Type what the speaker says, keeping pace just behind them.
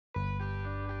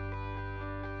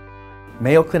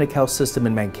Mayo Clinic Health System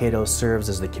in Mankato serves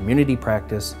as the community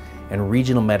practice and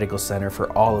regional medical center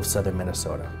for all of southern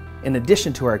Minnesota. In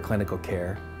addition to our clinical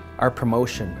care, our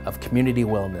promotion of community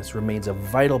wellness remains a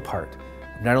vital part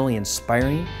of not only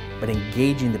inspiring, but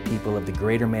engaging the people of the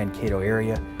greater Mankato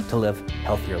area to live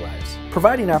healthier lives.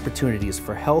 Providing opportunities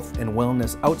for health and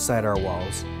wellness outside our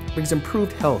walls brings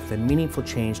improved health and meaningful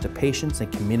change to patients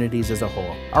and communities as a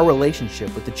whole. Our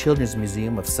relationship with the Children's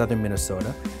Museum of Southern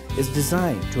Minnesota is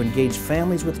designed to engage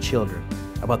families with children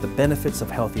about the benefits of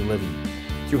healthy living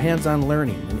through hands-on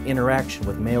learning and interaction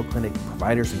with Mayo Clinic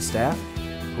providers and staff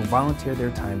who volunteer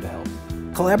their time to help.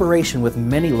 Collaboration with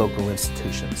many local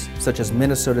institutions, such as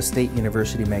Minnesota State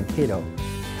University Mankato,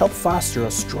 help foster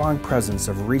a strong presence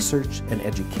of research and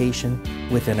education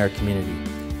within our community.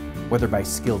 Whether by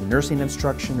skilled nursing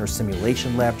instruction or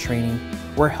simulation lab training,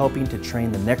 we're helping to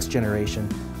train the next generation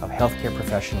of healthcare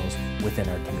professionals within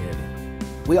our community.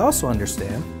 We also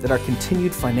understand that our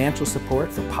continued financial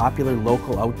support for popular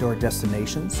local outdoor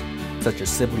destinations, such as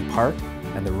Sibley Park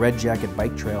and the Red Jacket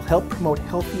Bike Trail, help promote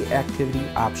healthy activity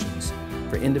options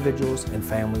for individuals and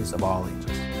families of all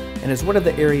ages. And as one of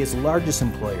the area's largest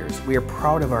employers, we are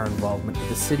proud of our involvement with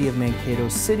the City of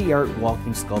Mankato's City Art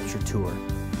Walking Sculpture Tour,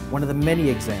 one of the many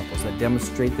examples that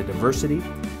demonstrate the diversity,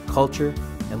 culture,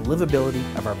 and livability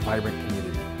of our vibrant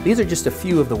community. These are just a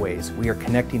few of the ways we are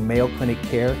connecting Mayo Clinic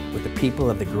care with the people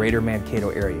of the greater Mankato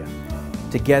area.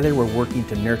 Together, we're working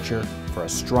to nurture for a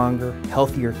stronger,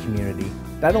 healthier community,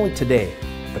 not only today,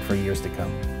 but for years to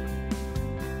come.